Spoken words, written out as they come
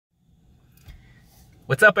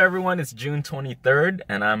What's up, everyone? It's June 23rd,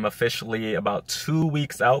 and I'm officially about 2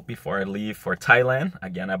 weeks out before I leave for Thailand.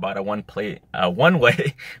 Again, I bought a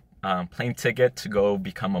one-way plane ticket to go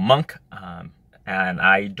become a monk, and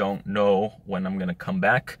I don't know when I'm gonna come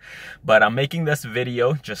back. But I'm making this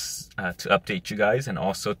video just to update you guys, and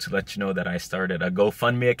also to let you know that I started a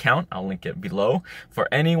Gofundme account. I'll link it below for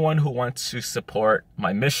anyone who wants to support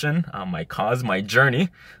my mission, my cause, my journey.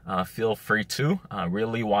 Feel free to.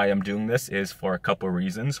 Really, why I'm doing this is for a couple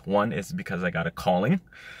reasons. One is because I got a calling.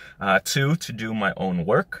 Two, to do my own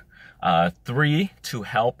work. Three, to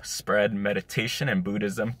help spread meditation and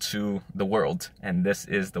Buddhism to the world. And this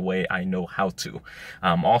is the way I know how to.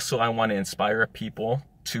 Also, I want to inspire people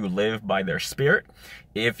to live by their spirit.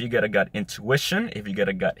 If you get a gut intuition, if you get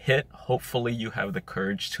a gut hit, hopefully you have the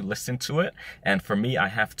courage to listen to it. And for me, I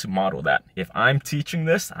have to model that. If I'm teaching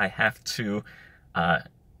this, I have to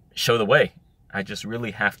show the way. I just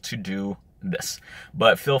really have to do this.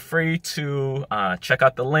 But feel free to check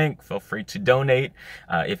out the link. Feel free to donate.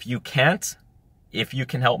 If you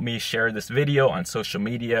can help me share this video on social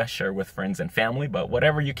media, share with friends and family, but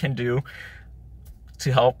whatever you can do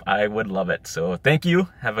to help, I would love it. So thank you.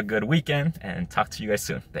 Have a good weekend and talk to you guys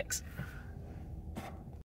soon. Thanks.